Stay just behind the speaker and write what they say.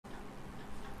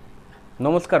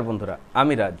নমস্কার বন্ধুরা,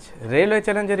 আমি রাজ। রেলওয়ে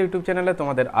চ্যালেঞ্জের ইউটিউব চ্যানেলে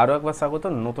তোমাদের আরও একবার স্বাগত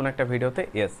নতুন একটা ভিডিওতে।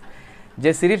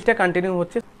 যে সিরিজটা কন্টিনিউ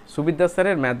হচ্ছে সুবির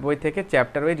স্যারের ম্যাথ বই থেকে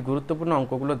চ্যাপ্টার ওয়াইজ গুরুত্বপূর্ণ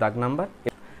অঙ্কগুলো দাগ নাম্বার।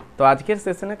 তো আজকের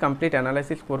সেশনে কমপ্লিট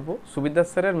অ্যানালাইসিস করব সুবির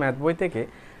স্যারের ম্যাথ বই থেকে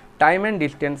টাইম অ্যান্ড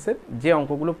ডিস্টেন্সের যে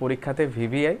অঙ্কগুলো পরীক্ষাতে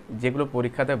ভিভিআই, যেগুলো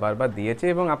পরীক্ষাতে বারবার দিয়েছে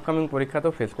এবং আপকামিং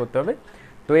পরীক্ষাতেও ফেস করতে হবে।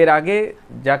 তো এর আগে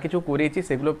যা কিছু করিয়েছি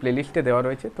সেগুলো প্লেলিস্টে দেওয়া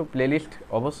রয়েছে, তো প্লেলিস্ট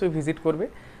অবশ্যই ভিজিট করবে।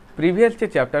 প্রিভিয়াস যে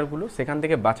চ্যাপ্টারগুলো সেখান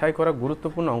থেকে বাছাই করা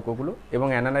গুরুত্বপূর্ণ অঙ্কগুলো এবং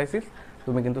অ্যানালাইসিস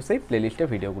তুমি কিন্তু সেই প্লেলিস্টে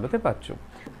ভিডিওগুলোতে পাচ্ছ।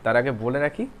 তার আগে বলে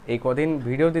রাখি, এই কদিন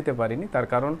ভিডিও দিতে পারিনি, তার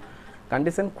কারণ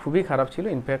কন্ডিশন খুবই খারাপ ছিল,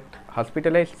 ইনফ্যাক্ট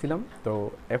হসপিটালাইজ ছিলাম। তো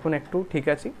এখন একটু ঠিক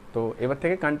আছি, তো এবার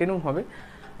থেকে কন্টিনিউ হবে।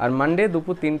 আর মানডে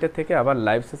দুপুর 3টে থেকে আবার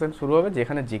লাইভ সেশন শুরু হবে,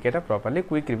 যেখানে জিকেটা প্রপারলি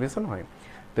কুইক রিভিশন হয়।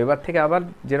 তো এবার থেকে আবার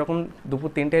যেরকম দুপুর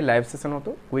 3টায় লাইভ সেশন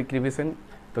হতো কুইক রিভিশন,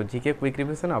 তো জিকে কুইক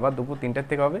রিভিশন আবার দুপুর 3টার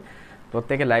থেকে হবে।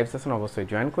 প্রত্যেকে লাইভ সেশন অবশ্যই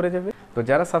জয়েন করে যাবে। তো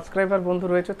যারা সাবস্ক্রাইবার বন্ধু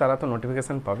রয়েছে তারা তো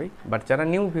নোটিফিকেশান পাবেই, বাট যারা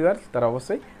নিউ ভিউয়ার্স তারা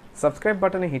অবশ্যই সাবস্ক্রাইব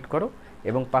বাটনে হিট করো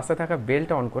এবং পাশে থাকা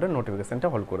বেলটা অন করে নোটিফিকেশানটা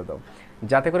অল করে দাও,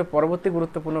 যাতে করে পরবর্তী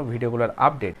গুরুত্বপূর্ণ ভিডিওগুলোর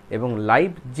আপডেট এবং live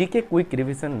GK quick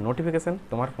revision notification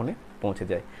তোমার ফোনে পৌঁছে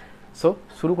যায়। সো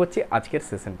শুরু করছি আজকের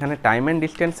সেশন। এখানে টাইম অ্যান্ড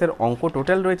ডিস্টেন্সের অঙ্ক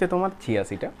টোটাল রয়েছে তোমার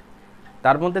 86টা।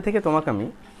 তার মধ্যে থেকে তোমাকে আমি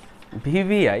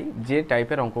ভিভিআই যে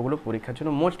টাইপের অঙ্কগুলো পরীক্ষার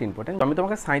জন্য মোস্ট ইম্পর্টেন্ট, আমি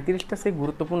তোমাকে 37টা সেই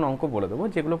গুরুত্বপূর্ণ অঙ্ক বলে দেবো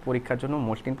যেগুলো পরীক্ষার জন্য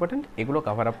মোস্ট ইম্পর্টেন্ট, এগুলো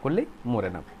কভার আপ করলেই মরে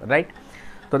না, রাইট?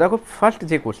 তো দেখো ফার্স্ট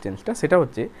যে কোশ্চেন্সটা সেটা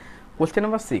হচ্ছে কোশ্চেন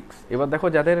নাম্বার 6। এবার দেখো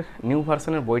যাদের নিউ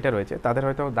ভার্সনের বইটা রয়েছে তাদের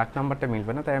হয়তো দাগ নাম্বারটা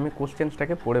মিলবে না, তাই আমি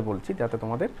কোশ্চেন্সটাকে পড়ে বলছি যাতে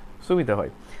তোমাদের সুবিধা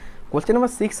হয়। কোশ্চেন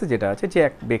নাম্বার 6 যেটা আছে, যে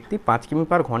এক ব্যক্তি 5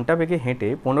 কিমি/ঘন্টা বেগে হেঁটে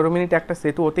 15 মিনিটে একটা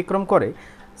সেতু অতিক্রম করে,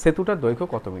 সেতুটার দৈর্ঘ্য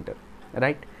কত মিটার,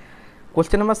 রাইট?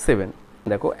 কোশ্চেন নাম্বার 7,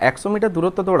 দেখো 100 মিটার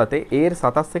দূরত্ব দৌড়াতে এ এর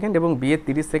 27 সেকেন্ড এবং বি এর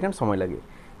 30 সেকেন্ড সময় লাগে,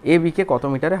 এ বিকে কত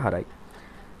মিটারে হারায়?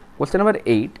 কোশ্চেন নাম্বার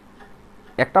 8,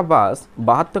 একটা বাস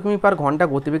 72 কিমি/ঘন্টা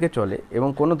গতিবেগে চলে এবং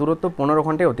কোনো দূরত্ব 15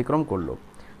 ঘন্টায় অতিক্রম করলো,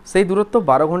 সেই দূরত্ব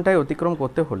 12 ঘন্টায় অতিক্রম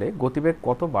করতে হলে গতিবেগ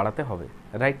কত বাড়াতে হবে,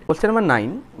 রাইট? কোশ্চেন নাম্বার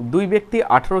 9, দুই ব্যক্তি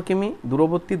 18 কিমি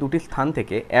দূরবর্তী দুটি স্থান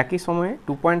থেকে একই সময়ে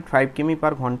 2.5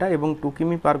 কিমি/ঘন্টা এবং 2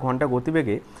 কিমি/ঘন্টা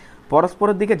গতিবেগে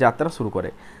পরস্পরের দিকে যাত্রা শুরু করে,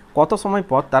 কত সময়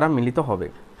পর তারা মিলিত হবে?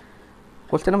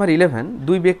 কোশ্চেন নাম্বার 11,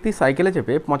 দুই ব্যক্তি সাইকেলে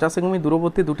চেপে 85 কিমি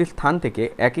দূরবর্তী দুটি স্থান থেকে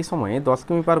একই সময়ে 10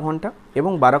 কিমি/ঘন্টা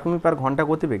এবং 12 কিমি/ঘন্টা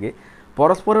গতিবেগে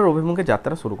পরস্পরের অভিমুখে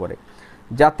যাত্রা শুরু করে,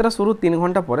 যাত্রা শুরুর 3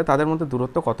 ঘন্টা পরে তাদের মধ্যে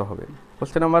দূরত্ব কত হবে?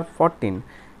 কোশ্চেন নাম্বার 14,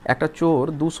 একটা চোর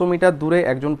 200 মিটার দূরে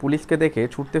একজন পুলিশকে দেখে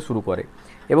ছুটতে শুরু করে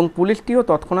এবং পুলিশটিও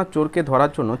তৎক্ষণাৎ চোরকে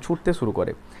ধরার জন্য ছুটতে শুরু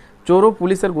করে। চোর ও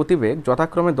পুলিশের গতিবেগ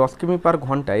যথাক্রমে 10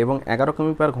 কিমি/ঘন্টা এবং 11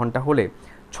 কিমি/ঘন্টা হলে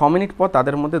 6 মিনিট পর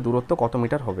তাদের মধ্যে দূরত্ব কত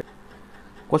মিটার হবে?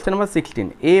 কোশ্চেন নাম্বার 16,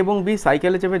 এ এবং বি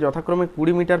সাইকেলে চেপে যথাক্রমে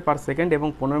 20 মিটার/সেকেন্ড এবং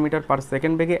 15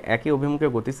 মিটার/সেকেন্ড বেগে একই অভিমুখে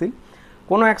গতিশীল।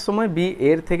 কোনো এক সময় বি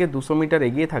এর থেকে 200 মিটার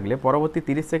এগিয়ে থাকলে পরবর্তী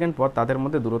 30 সেকেন্ড পর তাদের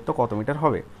মধ্যে দূরত্ব কত মিটার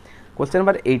হবে? কোশ্চেন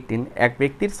নাম্বার 18, এক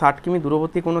ব্যক্তির 60 কিমি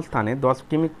দূরবর্তী কোনো স্থানে 10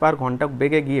 কিমি/ঘন্টা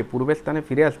বেগে গিয়ে পূর্বের স্থানে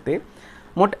ফিরে আসতে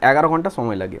মোট 11 ঘন্টা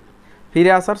সময় লাগে,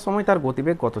 ফিরে আসার সময় তার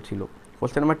গতিবেগ কত ছিল?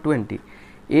 কোশ্চেন নাম্বার 20,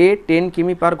 এ 10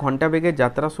 কিমি/ঘন্টা বেগে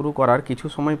যাত্রা শুরু করার কিছু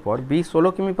সময় পর বি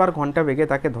 16 কিমি/ঘন্টা বেগে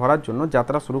তাকে ধরার জন্য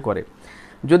যাত্রা শুরু করে।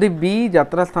 যদি বি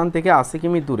যাত্রা স্থান থেকে 80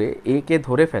 কিমি দূরে এ কে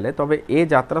ধরে ফেলে, তবে এ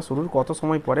যাত্রা শুরুর কত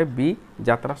সময় পরে বি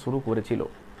যাত্রা শুরু করেছিল?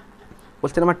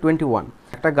 কোশ্চেন নাম্বার 21,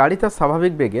 একটা গাড়ি তার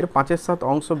স্বাভাবিক বেগের 5/7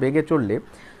 অংশ বেগে চললে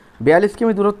 42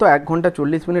 কিমি দূরত্ব 1 ঘন্টা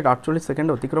 40 মিনিট 48 সেকেন্ড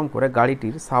অতিক্রম করে,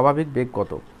 গাড়িটির স্বাভাবিক বেগ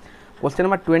কত? কোশ্চেন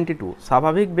নাম্বার 22,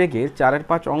 স্বাভাবিক বেগের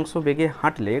 4/5 অংশ বেগে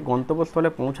হাঁটলে গন্তব্যস্থলে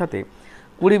পৌঁছাতে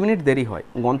 20 মিনিট দেরি হয়,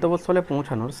 গন্তব্যস্থলে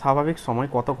পৌঁছানোর স্বাভাবিক সময়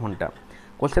কত ঘন্টা?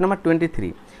 কোশ্চেন নাম্বার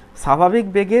 23, স্বাভাবিক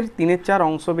বেগের 3/4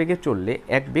 অংশ বেগে চললে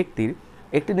এক ব্যক্তির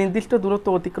একটি নির্দিষ্ট দূরত্ব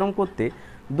অতিক্রম করতে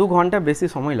 2 ঘন্টা বেশি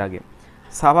সময় লাগে,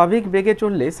 স্বাভাবিক বেগে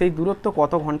চললে সেই দূরত্ব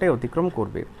কত ঘন্টায় অতিক্রম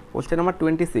করবে? কোশ্চেন নাম্বার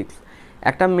 26,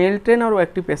 একটা মেল ট্রেন আর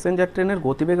একটি প্যাসেঞ্জার ট্রেনের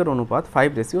গতিবেগের অনুপাত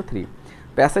 5:3।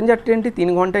 প্যাসেঞ্জার ট্রেনটি 3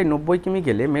 ঘন্টায় 90 কিমি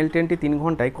গেলে মেল ট্রেনটি 3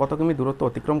 ঘন্টায় কত কিমি দূরত্ব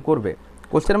অতিক্রম করবে?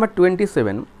 কোশ্চেন নাম্বার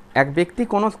 27, এক ব্যক্তি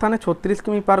কোনো স্থানে 36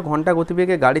 কিমি/ঘন্টা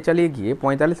গতিবেগে গাড়ি চালিয়ে গিয়ে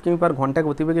 45 কিমি/ঘন্টা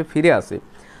গতিবেগে ফিরে আসে,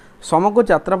 সমগ্র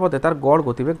যাত্রাপথে তার গড়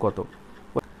গতিবেগ কত?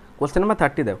 কোশ্চেন নাম্বার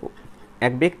 30, দেখো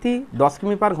এক ব্যক্তি 10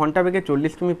 কিমি/ঘন্টা বেগে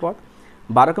 40 কিমি পথ,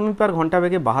 12 কিমি/ঘন্টা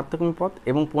বেগে 72 কিমি পথ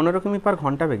এবং 15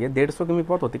 কিমি/ঘন্টা বেগে 150 কিমি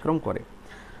পথ অতিক্রম করে,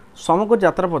 সমগ্র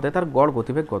যাত্রাপথে তার গড়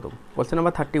গতিবেগ কত? কোশ্চেন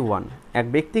নাম্বার 31, এক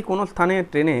ব্যক্তি কোনো স্থানে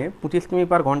ট্রেনে 25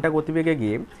 কিমি/ঘন্টা গতিবেগে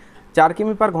গিয়ে 4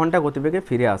 কিমি/ঘন্টা গতিবেগে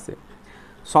ফিরে আসে,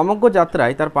 সমগ্র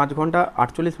যাত্রায় তার 5 ঘন্টা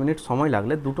 48 মিনিট সময়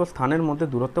লাগলে দুটো স্থানের মধ্যে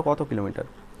দূরত্ব কত কিলোমিটার?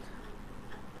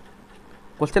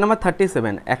 কোশ্চেন নাম্বার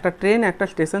 37, একটা ট্রেন একটা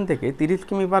স্টেশন থেকে 30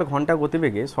 কিমি/ঘন্টা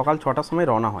গতিবেগে সকাল 6টার সময়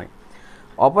রওনা হয়,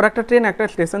 অপর একটা ট্রেন একটা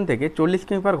স্টেশন থেকে 40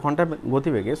 কিমি/ঘন্টা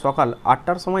গতিবেগে সকাল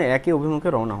 8টার সময় একই অভিমুখে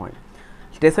রওনা হয়,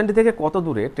 স্টেশনটি থেকে কত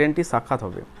দূরে ট্রেনটি সাক্ষাৎ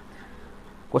হবে?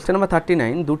 কোশ্চেন নাম্বার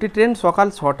 39, দুটি ট্রেন সকাল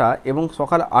 6টা এবং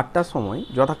সকাল 8টার সময়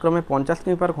যথাক্রমে 50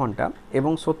 কিমি পার ঘন্টা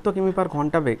এবং 70 কিমি পার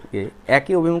ঘন্টা বেগে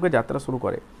একই অভিমুখে যাত্রা শুরু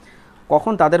করে,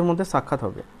 কখন তাদের মধ্যে সাক্ষাৎ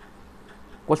হবে?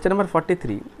 কোশ্চেন নাম্বার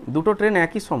 43, দুটো ট্রেন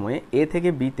একই সময়ে এ থেকে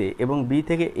বিতে এবং বি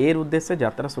থেকে এর উদ্দেশ্যে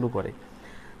যাত্রা শুরু করে,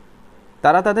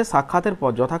 তারা তাদের সাক্ষাতের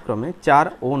পর যথাক্রমে 4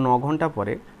 ও 9 ঘন্টা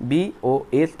পরে বি ও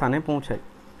এ স্থানে পৌঁছায়,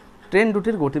 ট্রেন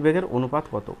দুটির গতিবেগের অনুপাত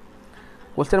কত?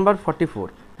 কোশ্চেন নাম্বার 44,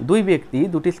 দুই ব্যক্তি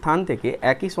দুটি স্থান থেকে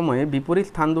একই সময়ে বিপরীত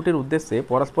স্থান দুটির উদ্দেশ্যে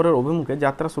পরস্পরের অভিমুখে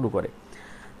যাত্রা শুরু করে,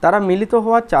 তারা মিলিত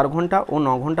হওয়ার 4 ঘন্টা ও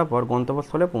 9 ঘন্টা পর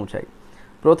গন্তব্যস্থলে পৌঁছায়,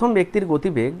 প্রথম ব্যক্তির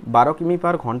গতিবেগ 12 কিমি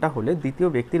পার ঘন্টা হলে দ্বিতীয়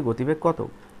ব্যক্তির গতিবেগ কত?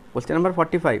 কোশ্চেন নাম্বার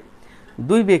 45,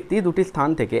 দুই ব্যক্তি দুটি স্থান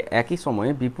থেকে একই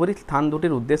সময়ে বিপরীত স্থান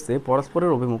দুটির উদ্দেশ্যে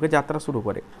পরস্পরের অভিমুখে যাত্রা শুরু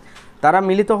করে, তারা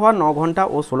মিলিত হওয়ার 9 ঘন্টা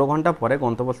ও 16 ঘন্টা পরে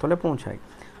গন্তব্যস্থলে পৌঁছায়,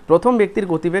 প্রথম ব্যক্তির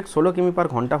গতিবেগ 16 কিমি পার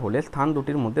ঘন্টা হলে স্থান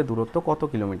দুটির মধ্যে দূরত্ব কত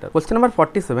কিলোমিটার? কোশ্চেন নাম্বার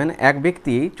 47, এক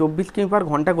ব্যক্তি 24 কিমি পার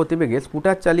ঘন্টা গতিবেগে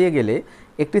স্কুটার চালিয়ে গেলে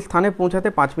একটি স্থানে পৌঁছাতে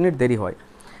 5 মিনিট দেরি হয়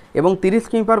এবং 30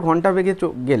 কিমি পার ঘন্টা বেগে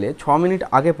গেলে 6 মিনিট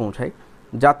আগে পৌঁছায়,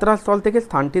 যাত্রাস্থল থেকে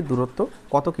স্থানটির দূরত্ব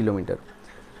কত কিলোমিটার?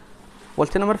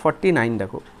 কোশ্চেন নাম্বার 49,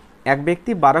 দেখো, এক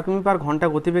ব্যক্তি 12 কিমি পার ঘন্টা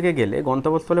গতিবেগে গেলে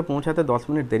গন্তব্যস্থলে পৌঁছাতে 10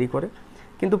 মিনিট দেরি করে,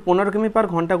 কিন্তু 15 কিমি পার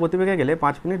ঘন্টা গতিবেগে গেলে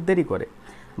 5 মিনিট দেরি করে,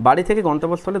 বাড়ি থেকে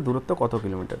গন্তব্যস্থলের দূরত্ব কত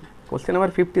কিলোমিটার? কোশ্চেন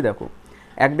নাম্বার 50, দেখো,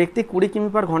 এক ব্যক্তি 20 কিমি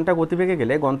পার ঘন্টা গতিবেগে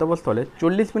গেলে গন্তব্যস্থলে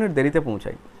 40 মিনিট দেরিতে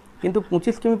পৌঁছায়, কিন্তু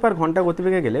 25 কিমি পার ঘন্টা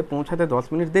গতিবেগে গেলে পৌঁছাতে 10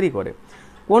 মিনিট দেরি করে,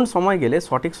 কোন সময় গেলে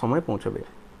সঠিক সময় পৌঁছবে?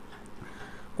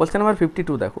 কোশ্চেন নাম্বার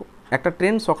 52, দেখো, একটা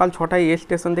ট্রেন সকাল 6টায় এ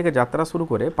স্টেশন থেকে যাত্রা শুরু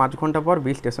করে 5 ঘন্টা পর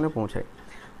বি স্টেশনে পৌঁছায়,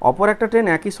 অপর একটা ট্রেন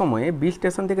একই সময়ে বি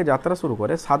স্টেশন থেকে যাত্রা শুরু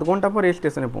করে 7 ঘন্টা পর এ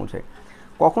স্টেশনে পৌঁছায়,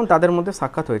 কখন তাদের মধ্যে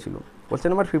সাক্ষাৎ হয়েছিল? কোশ্চেন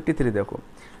নাম্বার 53, দেখো,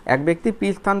 এক ব্যক্তি পি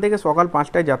স্থান থেকে সকাল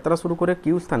 5টায় যাত্রা শুরু করে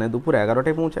কিউ স্থানে দুপুর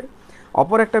 11টায় পৌঁছায়,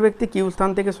 অপর একটা ব্যক্তি কিউ স্থান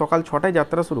থেকে সকাল 6টায়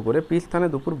যাত্রা শুরু করে পি স্থানে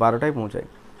দুপুর 12টায় পৌঁছায়,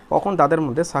 কখন তাদের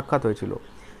মধ্যে সাক্ষাৎ হয়েছিল?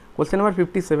 কোশ্চেন নাম্বার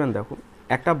 57, দেখো,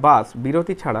 একটা বাস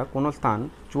বিরতি ছাড়া কোনো স্থান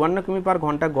 54 কিমি পার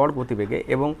ঘন্টা গড় গতিবেগে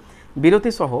এবং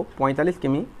বিরতি সহ 45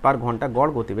 কিমি পার ঘন্টা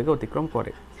গড় গতিবেগে অতিক্রম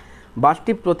করে,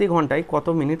 বাসটি প্রতি ঘন্টায় কত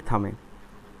মিনিট থামে?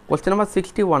 কোশ্চেন নাম্বার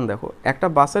 61, দেখো, একটা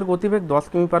বাসের গতিবেগ 10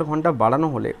 কিমি পার ঘন্টা বাড়ানো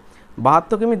হলে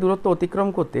 72 কিমি দূরত্ব অতিক্রম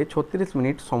করতে 36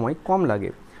 মিনিট সময় কম লাগে,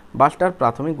 বাসটার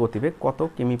প্রাথমিক গতিবেগ কত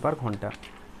কিমি পার ঘন্টা?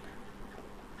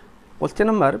 কোশ্চেন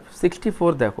নাম্বার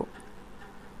 64, দেখো,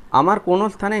 আমার কোনো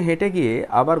স্থানে হেঁটে গিয়ে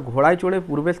আবার ঘোড়ায় চড়ে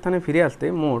পূর্বের স্থানে ফিরে আসতে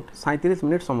মোট 37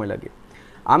 মিনিট সময় লাগে,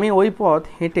 আমি ওই পথ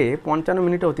হেঁটে 55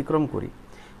 মিনিটে অতিক্রম করি,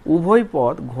 উভয়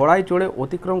পথ ঘোড়ায় চড়ে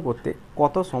অতিক্রম করতে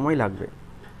কত সময় লাগবে?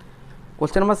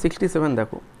 কোশ্চেন নাম্বার 67,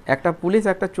 দেখো, একটা পুলিশ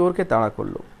একটা চোরকে তাড়া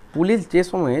করলো, পুলিশ যে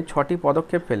সময়ে 6টি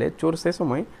পদক্ষেপ ফেলে চোর সে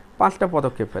সময় 5টা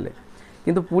পদক্ষেপ ফেলে,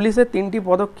 কিন্তু পুলিশের 3টি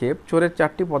পদক্ষেপ চোরের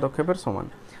 4টি পদক্ষেপের সমান,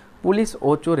 পুলিশ ও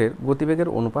চোরের গতিবেগের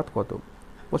অনুপাত কত?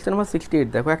 কোশ্চেন নাম্বার 68,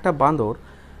 দেখো, একটা বাঁদর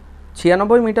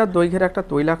 96 মিটার দৈর্ঘ্যের একটা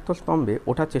তৈলাক্ত স্তম্ভে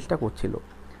ওঠার চেষ্টা করছিল,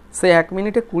 সে 1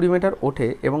 মিনিটে 20 মিটার ওঠে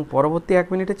এবং পরবর্তী 1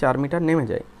 মিনিটে 4 মিটার নেমে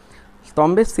যায়,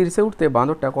 স্তম্ভের শীর্ষে উঠতে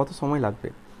বাঁদরটা কত সময় লাগবে?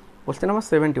 কোশ্চেন নাম্বার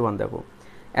 71, দেখো,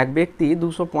 এক ব্যক্তি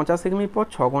 285 কিমি পথ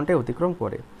 6 ঘন্টায় অতিক্রম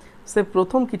করে, সে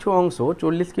প্রথম কিছু অংশ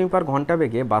 40 কিমি পার ঘন্টা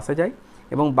বেগে বাসে যায়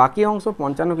এবং বাকি অংশ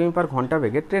 55 কিমি পার ঘন্টা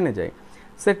বেগে ট্রেনে যায়,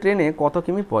 সে ট্রেনে কত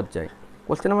কিমি পথ যায়?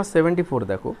 কোশ্চেন নাম্বার 74,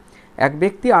 দেখো, এক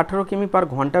ব্যক্তি 18 কিমি পার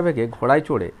ঘন্টা বেগে ঘোড়ায়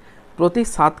চড়ে প্রতি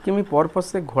 7 কিমি পর পর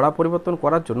সে ঘোড়া পরিবর্তন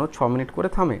করার জন্য 6 মিনিট করে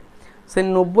থামে, সে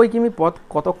 90 কিমি পথ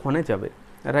কতক্ষণে যাবে?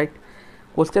 রাইট।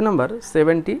 কোশ্চেন নাম্বার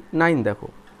 79, দেখো,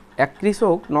 এক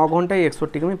কৃষক 9 ঘন্টায়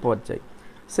 61 কিমি পথ যায়,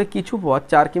 সে কিছু পথ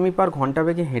 4 কিমি পার ঘন্টা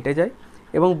বেগে হেঁটে যায়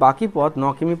এবং বাকি পথ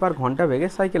 9 কিমি পার ঘন্টা বেগে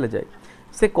সাইকেলে যায়,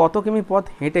 সে কত কিমি পথ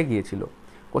হেঁটে গিয়েছিল?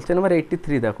 কোশ্চেন নাম্বার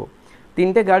 83, দেখো,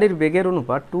 3টে গাড়ির বেগের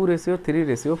অনুপাত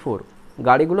 2:3:4,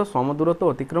 গাড়িগুলো সমদূরত্ব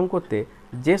অতিক্রম করতে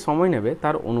যে সময় নেবে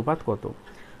তার অনুপাত কত?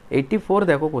 84,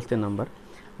 দেখো, কোশ্চেন নাম্বার,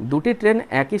 দুটি ট্রেন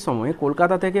একই সময়ে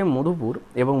কলকাতা থেকে মধুপুর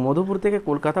এবং মধুপুর থেকে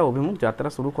কলকাতা অভিমুখ যাত্রা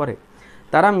শুরু করে,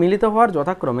 তারা মিলিত হওয়ার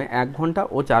যথাক্রমে 1 ঘন্টা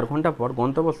ও 4 ঘন্টা পর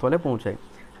গন্তব্যস্থলে পৌঁছায়,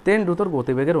 ট্রেন দুটোর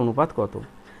গতিবেগের অনুপাত কত?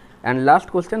 অ্যান্ড লাস্ট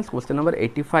কোশ্চেন নাম্বার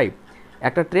 85,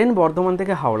 একটা ট্রেন বর্ধমান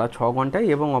থেকে হাওড়া 6 ঘন্টায়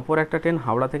এবং অপর একটা ট্রেন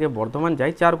হাওড়া থেকে বর্ধমান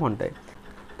যায় 4 ঘন্টায়,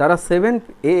 তারা 7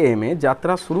 AM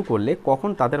যাত্রা শুরু করলে কখন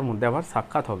তাদের মধ্যে আবার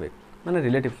সাক্ষাৎ হবে, মানে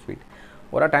রিলেটিভ স্পিড।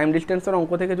 ওরা টাইম ডিস্টেন্সের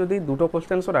অঙ্ক থেকে যদি দুটো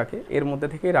কোশ্চেন্সও রাখে এর মধ্যে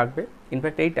থেকেই রাখবে,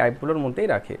 ইনফ্যাক্ট এই টাইপগুলোর মধ্যেই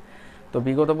রাখে, তো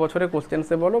বিগত বছরে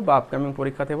কোশ্চেন্সে বলো বা আপকামিং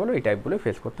পরীক্ষাতে বলো এই টাইপগুলো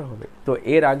ফেস করতে হবে। তো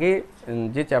এর আগে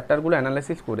যে চ্যাপ্টারগুলো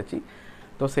অ্যানালাইসিস করেছি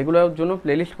তো সেগুলোর জন্য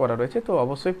প্লেলিস্ট করা রয়েছে, তো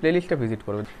অবশ্যই প্লেলিস্টে ভিজিট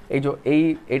করবে।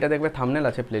 এইটা দেখবে থাম্বনেল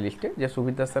আছে প্লেলিস্টে, যে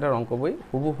সুবীর দাস স্যারের অঙ্ক বই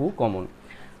হুবহু কমন।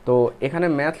 তো এখানে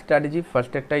ম্যাথ স্ট্র্যাটেজি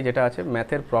ফার্স্ট একটাই যেটা আছে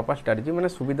ম্যাথের প্রপার স্ট্র্যাটেজি, মানে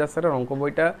সুবীর দাস স্যারের অঙ্ক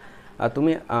বইটা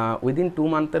তুমি উইদিন 2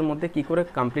 মান্থের মধ্যে কী করে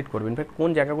কমপ্লিট করবে, ইনফ্যাক্ট কোন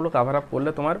জায়গাগুলো কভার আপ করলে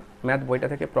তোমার ম্যাথ বইটা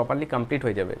থেকে প্রপারলি কমপ্লিট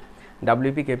হয়ে যাবে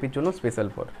ডাব্লিউপি কেপির জন্য স্পেশাল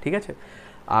ফর, ঠিক আছে।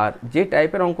 আর যে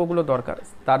টাইপের অঙ্কগুলো দরকার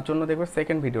তার জন্য দেখবে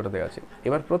সেকেন্ড ভিডিওটা দেওয়া আছে।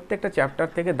 এবার প্রত্যেকটা চ্যাপ্টার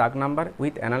থেকে দাগ নাম্বার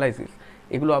উইথ অ্যানালাইসিস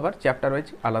এগুলো আবার চ্যাপ্টার ওয়াইজ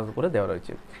আলাদা করে দেওয়া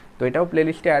রয়েছে, তো এটাও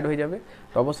প্লেলিস্টে অ্যাড হয়ে যাবে।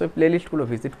 তো অবশ্যই প্লেলিস্টগুলো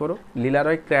ভিজিট করো।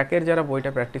 লীলারয় ক্র্যাকের যারা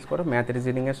বইটা প্র্যাকটিস করো, ম্যাথ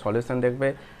রিজনিংয়ের সলিউশন দেখবে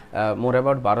মোর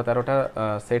অ্যাবাউট 12-13টা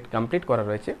সেট কমপ্লিট করা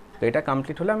রয়েছে। তো এটা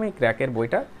কমপ্লিট হলে আমি ক্র্যাকের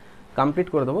বইটা কমপ্লিট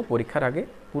করে দেবো, পরীক্ষার আগে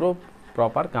পুরো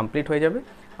প্রপার কমপ্লিট হয়ে যাবে।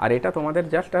 আর এটা তোমাদের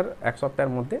জাস্ট আর 1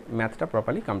 সপ্তাহের মধ্যে ম্যাথটা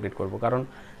প্রপারলি কমপ্লিট করবো, কারণ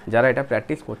যারা এটা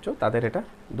প্র্যাকটিস করছো তাদের এটা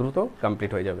দ্রুত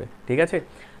কমপ্লিট হয়ে যাবে, ঠিক আছে।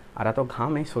 আর এত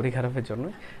ঘাম এই শরীর খারাপের জন্য।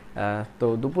 তো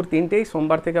দুপুর 3টেই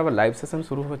সোমবার থেকে আবার লাইভ সেশন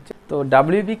শুরু হচ্ছে। তো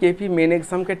ডাব্লিউবি কেপি মেন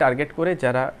এক্সামকে টার্গেট করে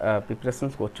যারা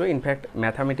প্রিপারেশনস করছো, ইনফ্যাক্ট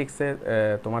ম্যাথামেটিক্সে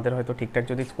তোমাদের হয়তো ঠিকঠাক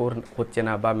যদি স্কোর হচ্ছে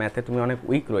না বা ম্যাথে তুমি অনেক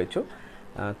উইক রয়েছো,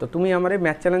 তো তুমি আমার এই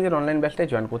ম্যাথ চ্যালেঞ্জের অনলাইন ব্যাচটায়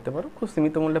জয়েন করতে পারো, খুব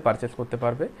সীমিত মূল্যে পারচেস করতে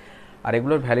পারবে। আর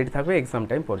এগুলোর ভ্যালিড থাকবে এক্সাম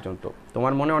টাইম পর্যন্ত।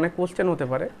 তোমার মনে অনেক কোশ্চেন হতে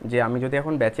পারে যে আমি যদি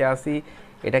এখন ব্যাচে আসি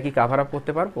এটা কি কাভার আপ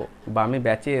করতে পারবো, বা আমি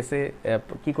ব্যাচে এসে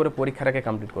কী করে পরীক্ষার আগে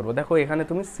কমপ্লিট করবো। দেখো এখানে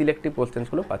তুমি সিলেক্টিভ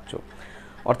কোশ্চেন্সগুলো পাচ্ছ,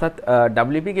 অর্থাৎ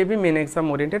WB KP main exam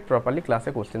oriented properly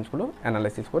ক্লাসে কোশ্চেন্সগুলো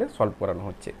অ্যানালাইসিস করে সলভ করানো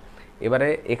হচ্ছে। এবারে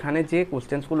এখানে যে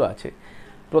কোশ্চেন্সগুলো আছে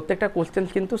প্রত্যেকটা কোশ্চেন্স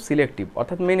কিন্তু সিলেক্টিভ,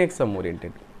 অর্থাৎ মেন এক্সাম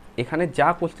ওরিয়েন্টেড। এখানে যা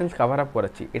কোশ্চেন্স কাভার আপ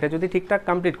করাচ্ছি এটা যদি ঠিকঠাক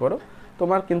কমপ্লিট করো,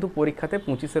 তোমার কিন্তু পরীক্ষাতে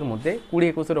 25-এর মধ্যে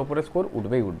 20-21-এর ওপরে স্কোর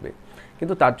উঠবেই উঠবে।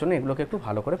 কিন্তু তার জন্য এগুলোকে একটু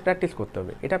ভালো করে প্র্যাকটিস করতে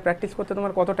হবে। এটা প্র্যাকটিস করতে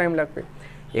তোমার কত টাইম লাগবে,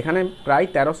 এখানে প্রায়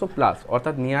 1300+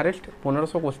 অর্থাৎ নিয়ারেস্ট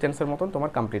 1500 কোশ্চেন্সের মতন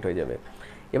তোমার কমপ্লিট হয়ে যাবে।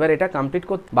 এবার এটা কমপ্লিট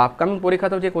করতে বা আপকামিং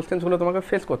পরীক্ষাতেও যে কোশ্চেন্সগুলো তোমাকে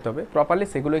ফেস করতে হবে প্রপারলি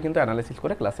সেগুলোই কিন্তু অ্যানালাইসিস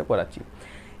করে ক্লাসে করাচ্ছি।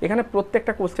 এখানে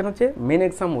প্রত্যেকটা কোশ্চেন হচ্ছে main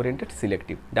exam oriented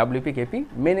selective, WP KP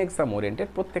main exam oriented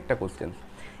প্রত্যেকটা কোশ্চেন্স।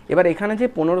 এবার এখানে যে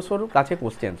 1500-র কাছে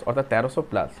কোশ্চেন্স অর্থাৎ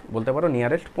 1300+, বলতে পারো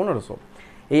নিয়ারেস্ট 1500,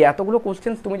 এই এতগুলো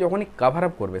কোশ্চেন্স তুমি যখনই কাভার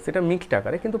আপ করবে সেটা মিক্সড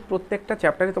আকারে, কিন্তু প্রত্যেকটা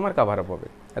চ্যাপ্টারে তোমার কাভার আপ হবে,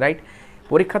 রাইট।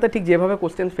 পরীক্ষাতে ঠিক যেভাবে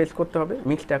কোশ্চেন ফেস করতে হবে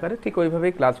মিক্সড আকারে, ঠিক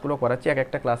ওইভাবেই ক্লাসগুলো করাচ্ছি। এক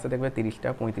একটা ক্লাসে দেখবে 30টা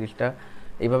 35টা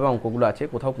এইভাবে অঙ্কগুলো আছে,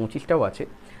 কোথাও 25টাও আছে।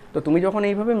 তো তুমি যখন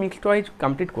এইভাবে মিক্সড ওয়াইজ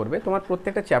কমপ্লিট করবে তোমার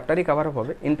প্রত্যেকটা চ্যাপ্টারই কাভার আপ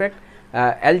হবে। ইনফ্যাক্ট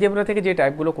অ্যালজেব্রা থেকে যে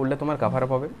টাইপগুলো করলে তোমার কাভার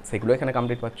আপ হবে সেগুলো এখানে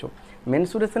কমপ্লিট পাচ্ছ।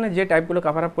 মেনসুরেশনের যে টাইপগুলো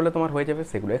কাভার আপ করলে তোমার হয়ে যাবে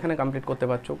সেগুলো এখানে কমপ্লিট করতে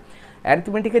পারছো।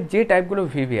 অ্যারিথমেটিকের যে টাইপগুলো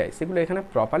ভিভিআই সেগুলো এখানে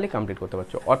প্রপারলি কমপ্লিট করতে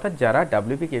পারছো। অর্থাৎ যারা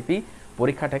ডাব্লিউপি কেপি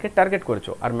পরীক্ষাটাকে টার্গেট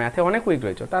করেছো আর ম্যাথে অনেক উইক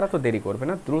রয়েছো তারা তো দেরি করবে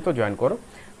না, দ্রুত জয়েন করো।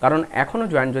 কারণ এখনও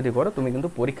জয়েন যদি করো তুমি কিন্তু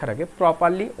পরীক্ষার আগে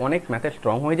প্রপারলি অনেক ম্যাথে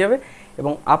স্ট্রং হয়ে যাবে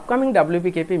এবং আপকামিং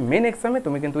ডাব্লিউপি কেপি মেন এক্সামে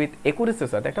তুমি কিন্তু উইথ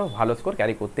একুরেসির সাথে একটা ভালো স্কোর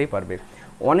ক্যারি করতেই পারবে।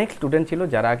 অনেক স্টুডেন্ট ছিল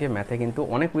যারা আগে ম্যাথে কিন্তু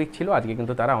অনেক উইক ছিল, আজকে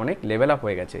কিন্তু তারা অনেক লেভেল আপ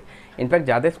হয়ে গেছে। ইনফ্যাক্ট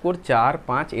যাদের স্কোর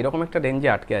 4-5 এরকম একটা রেঞ্জে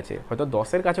আটকে আছে, হয়তো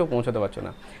 10-এর কাছেও পৌঁছাতে পারছো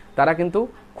না, তারা কিন্তু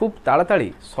খুব তাড়াতাড়ি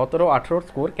 17-18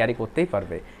 স্কোর ক্যারি করতেই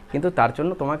পারবে। কিন্তু তার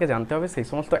জন্য তোমাকে জানতে হবে সেই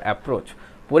সমস্ত অ্যাপ্রোচ,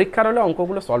 পরীক্ষার হলে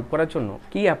অঙ্কগুলো সলভ করার জন্য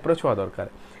কী অ্যাপ্রোচ হওয়া দরকার,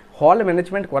 হল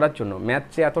ম্যানেজমেন্ট করার জন্য ম্যাথ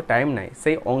যে এত টাইম নেয়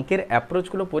সেই অঙ্কের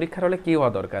অ্যাপ্রোচগুলো পরীক্ষার হলে কী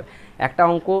হওয়া দরকার। একটা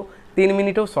অঙ্ক 3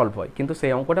 মিনিটেও সলভ হয়, কিন্তু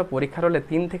সেই অঙ্কটা পরীক্ষার হলে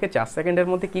 3 থেকে 4 সেকেন্ডের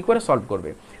মধ্যে কী করে সলভ করবে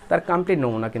তার কমপ্লিট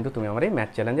নমুনা কিন্তু তুমি আমার এই ম্যাথ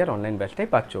চ্যালেঞ্জের অনলাইন ব্যাচটাই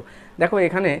পাচ্ছ। দেখো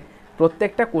এখানে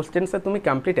প্রত্যেকটা কোশ্চেন্সে তুমি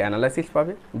কমপ্লিট অ্যানালাইসিস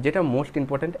পাবে, যেটা মোস্ট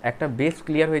ইম্পর্ট্যান্ট, একটা বেস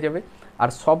ক্লিয়ার হয়ে যাবে। আর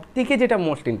সবথেকে যেটা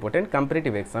মোস্ট ইম্পর্ট্যান্ট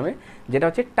কম্পিটিটিভ এক্সামে যেটা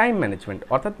হচ্ছে টাইম ম্যানেজমেন্ট,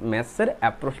 অর্থাৎ ম্যাথসের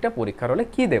অ্যাপ্রোচটা পরীক্ষার হলে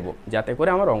কী দেবো যাতে করে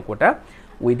আমার অঙ্কটা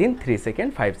উইদিন 3 সেকেন্ড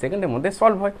 5 সেকেন্ডের মধ্যে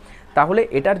সলভ হয়। তাহলে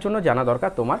এটার জন্য জানা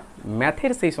দরকার তোমার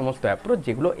ম্যাথের সেই সমস্ত অ্যাপ্রোচ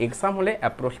যেগুলো এক্সাম হলে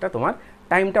অ্যাপ্রোচটা তোমার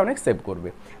টাইমটা অনেক সেভ করবে।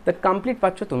 তা কমপ্লিট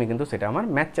পাচ্ছ তুমি কিন্তু সেটা আমার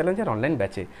ম্যাথ চ্যালেঞ্জের অনলাইন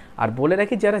ব্যাচে। আর বলে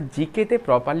রাখি যারা জিকেতে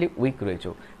প্রপারলি উইক রয়েছে,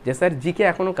 যে স্যার জিকে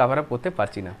এখনও কাভার আপ করতে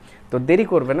পারছি না, তো দেরি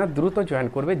করবে না, দ্রুত জয়েন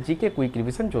করবে জিকে কুইক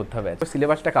রিভিশন যোদ্ধা ব্যাচ।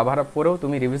 সিলেবাসটা কাভার আপ করেও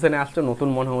তুমি রিভিশনে আসছো নতুন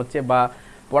মনে হচ্ছে, বা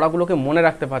পড়াগুলোকে মনে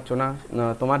রাখতে পারছো না,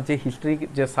 তোমার যে হিস্ট্রি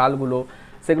যে সালগুলো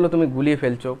সেগুলো তুমি গুলিয়ে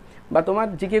ফেলছো, বা তোমার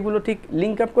জিকেগুলো ঠিক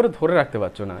লিঙ্ক আপ করে ধরে রাখতে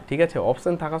পারছো না, ঠিক আছে,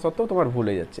 অপশান থাকা সত্ত্বেও তোমার ভুল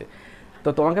হয়ে যাচ্ছে। তো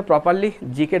তোমাকে প্রপারলি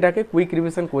জিকেটাকে কুইক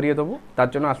রিভিশন করিয়ে দেবো, তার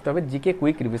জন্য আসতে হবে জিকে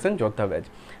কুইক রিভিশন যোদ্ধা batch.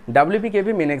 WP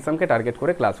KP main এক্সামকে target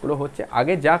করে ক্লাসগুলো হচ্ছে।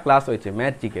 আগে যা ক্লাস হয়েছে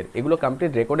ম্যাথ জিকের এগুলো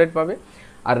কমপ্লিট রেকর্ডেড পাবে,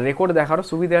 আর রেকর্ড দেখারও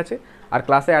সুবিধা আছে। আর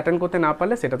ক্লাসে অ্যাটেন্ড করতে না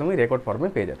পারলে সেটা তুমি রেকর্ড ফর্মে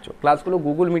পেয়ে যাচ্ছ। ক্লাসগুলো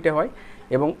গুগল মিটে হয়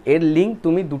এবং এর লিঙ্ক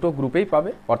তুমি দুটো গ্রুপেই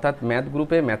পাবে, অর্থাৎ ম্যাথ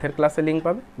গ্রুপে ম্যাথের ক্লাসে লিঙ্ক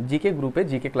পাবে, জিকে গ্রুপে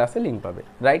জিকে ক্লাসে লিঙ্ক পাবে,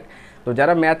 রাইট। তো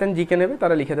যারা ম্যাথ অ্যান্ড জিকে নেবে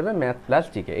তারা লিখে দেবে ম্যাথ প্লাস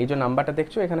জিকে, এই যে নাম্বারটা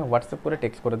দেখছো এখানে হোয়াটসঅ্যাপ করে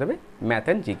টেক্সট করে দেবে ম্যাথ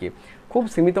অ্যান্ড জিকে। খুব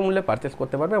সীমিত মূল্যে পারচেস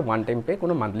করতে পারবে, ওয়ান টাইম পে,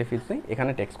 কোনো মান্থলি ফিস নেই,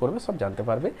 এখানে টেক্সট করবে সব জানতে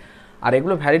পারবে। আর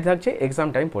এগুলো ভ্যালিড থাকছে এক্সাম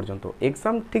টাইম পর্যন্ত,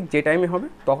 এক্সাম ঠিক যে টাইমে হবে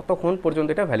ততক্ষণ পর্যন্ত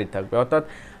এটা ভ্যালিড থাকবে। অর্থাৎ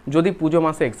যদি পুজো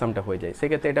মাসে এক্সামটা হয়ে যায়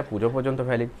সেক্ষেত্রে এটা পুজো পর্যন্ত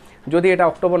ভ্যালিড, যদি এটা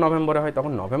অক্টোবর নভেম্বরে হয়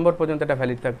তখন নভেম্বর পর্যন্ত এটা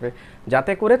ভ্যালিড থাকবে,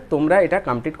 যাতে করে তোমরা এটা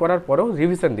কমপ্লিট করার পরেও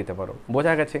রিভিশন দিতে পারো।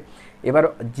 বোঝা গেছে? এবার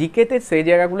জিকেতে সেই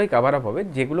জায়গাগুলোই কভার আপ হবে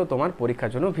যেগুলো তোমার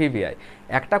পরীক্ষার জন্য ভিভিআই,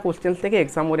 একটা কোশ্চেন থেকে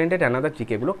exam oriented another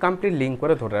জিকেগুলো complete link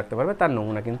করে ধরে রাখতে পারবে, তার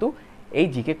নমুনা কিন্তু এই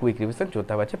জিকে কুইক রিভিশন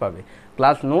যোদ্ধা ব্যাচে পাবে।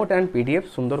 ক্লাস নোট অ্যান্ড পিডিএফ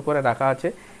সুন্দর করে রাখা আছে,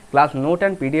 ক্লাস নোট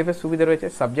অ্যান্ড পিডিএফের সুবিধা রয়েছে,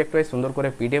 সাবজেক্ট ওয়াইজ সুন্দর করে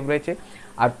পিডিএফ রয়েছে,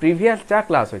 আর প্রিভিয়াস যা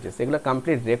ক্লাস হয়েছে সেগুলো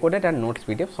complete recorded and notes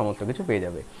PDF সমস্ত কিছু পেয়ে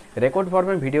যাবে। রেকর্ড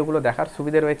ফর্মে ভিডিওগুলো দেখার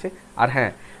সুবিধা রয়েছে। আর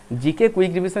হ্যাঁ, জিকে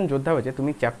কুইক রিভিশন যোদ্ধা হয়েছে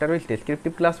তুমি চ্যাপ্টার ওয়াইজ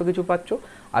ডেসক্রিপটিভ ক্লাসও কিছু পাচ্ছ,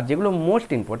 আর যেগুলো মোস্ট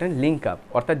ইম্পর্ট্যান্ট লিঙ্ক আপ,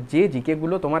 অর্থাৎ যে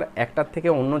জিকেগুলো তোমার একটার থেকে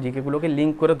অন্য জিকেগুলোকে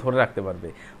লিঙ্ক করে ধরে রাখতে পারবে,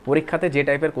 পরীক্ষাতে যে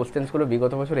টাইপের কোশ্চেন্সগুলো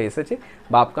বিগত বছরে এসেছে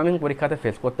বা আপকামিং পরীক্ষাতে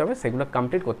ফেস করতে হবে সেগুলো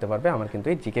কমপ্লিট করতে পারবে আমার কিন্তু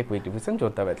এই জিকে কুইক রিভিশন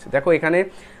যোদ্ধা ব্যাচ। দেখো এখানে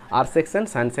arts section,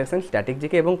 science section, static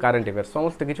GK এবং কারেন্ট অ্যাফেয়ার্স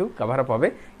সমস্ত কিছু কভার আপ হবে,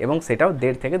 এবং সেটাও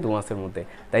 1.5 থেকে 2 মাসের মধ্যে।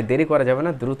 তাই দেরি করা যাবে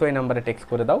না, দ্রুত এই নাম্বারে টেক্সট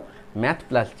করে দাও ম্যাথ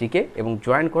প্লাস জিকে এবং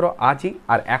জয়েন করো আজই।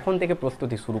 আর এখন থেকে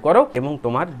প্রস্তুতি শুরু করো, এবং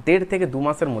তোমার 1.5 থেকে 2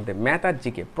 মাসের মধ্যে ম্যাথ আর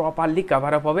জিকে প্রপারলি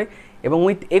কভার আপ হবে, এবং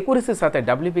উইথ একুরেসির সাথে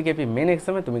ডাব্লিউপিকেপি মেন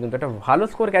এক্সামে তুমি কিন্তু একটা ভালো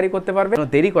স্কোর ক্যারি করতে পারবে।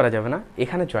 দেরি করা যাবে না,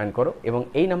 এখানে জয়েন করো এবং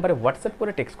এই নাম্বারে হোয়াটসঅ্যাপ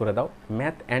করে টেক্সট করে দাও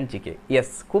ম্যাথ অ্যান্ড জিকে। ইয়েস,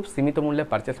 খুব সীমিত মূল্যে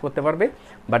পারচেস করতে পারবে,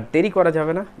 বাট দেরি করা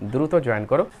যাবে না, দ্রুত জয়েন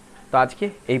করো। তো আজকে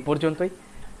এই পর্যন্তই।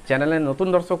 চ্যানেলের নতুন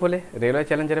দর্শক হলে, রেলওয়ে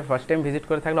চ্যালেঞ্জারে ফার্স্ট টাইম ভিজিট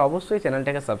করে থাকলে অবশ্যই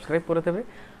চ্যানেলটাকে সাবস্ক্রাইব করে দেবে,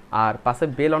 আর পাশে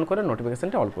বেল অন করে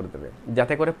নোটিফিকেশানটা অল করে দেবে,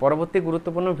 যাতে করে পরবর্তী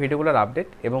গুরুত্বপূর্ণ ভিডিওগুলোর আপডেট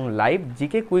এবং live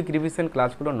GK quick revision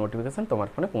ক্লাসগুলোর notification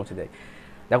তোমার ফোনে পৌঁছে যায়।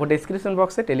 দেখো ডেসক্রিপশন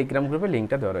বক্সে টেলিগ্রাম গ্রুপের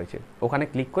লিঙ্কটা দেওয়া রয়েছে, ওখানে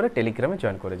ক্লিক করে টেলিগ্রামে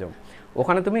জয়েন করে যাও।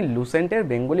 ওখানে তুমি লুসেন্টের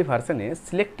বেঙ্গলি ভার্সনে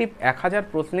সিলেক্টিভ 1000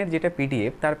 প্রশ্নের যেটা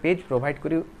পিডিএফ তার পেজ প্রোভাইড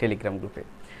করি টেলিগ্রাম গ্রুপে,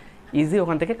 ইজি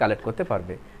ওখান থেকে কালেক্ট করতে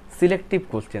পারবে সিলেক্টিভ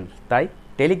কোশ্চেন। তাই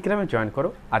টেলিগ্রামে জয়েন করো,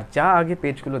 আর যা আগে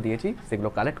পেজগুলো দিয়েছি সেগুলো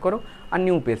কালেক্ট করো, আর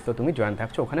নিউ পেজ তো তুমি জয়েন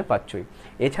থাকছো ওখানে পাচ্ছই।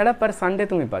 এছাড়া পার সানডে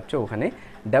তুমি পাচ্ছ ওখানে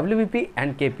WBP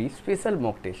and KP special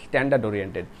mock test standard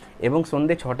oriented, এবং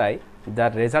সন্ধ্যে 6টায়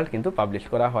যার রেজাল্ট কিন্তু পাবলিশ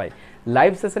করা হয়।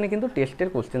 লাইভ সেশনে কিন্তু টেস্টের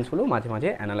কোশ্চেন্সগুলো মাঝে মাঝে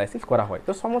অ্যানালাইসিস করা হয়।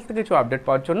 তো সমস্ত কিছু আপডেট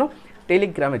পাওয়ার জন্য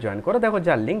টেলিগ্রামে জয়েন করো, দেখো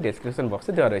যার লিঙ্ক ডেসক্রিপশন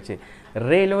বক্সে দেওয়া রয়েছে,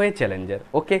 রেলওয়ে চ্যালেঞ্জার।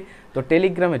 ওকে, তো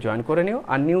টেলিগ্রামে জয়েন করে নিও,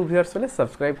 আর নিউ ভিউয়ার্স হলে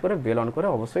সাবস্ক্রাইব করে বেল অন করে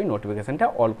অবশ্যই নোটিফিকেশানটা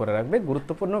অল করে রাখবে,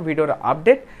 গুরুত্বপূর্ণ ভিডিওর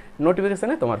আপডেট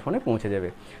নোটিফিকেশানে তোমার ফোনে পৌঁছে যাবে।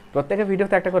 প্রত্যেকের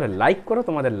ভিডিওতে একটা করে লাইক করো,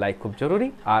 তোমাদের লাইক খুব জরুরি,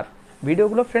 আর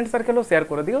ভিডিওগুলো ফ্রেন্ড সার্কেলেও শেয়ার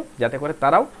করে দিও, যাতে করে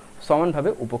তারাও সমানভাবে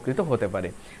উপকৃত হতে পারে।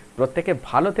 প্রত্যেকে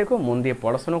ভালো থেকো, মন দিয়ে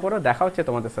পড়াশোনা করো, দেখা হচ্ছে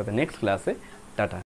তোমাদের সাথে নেক্সট ক্লাসে। টাটা।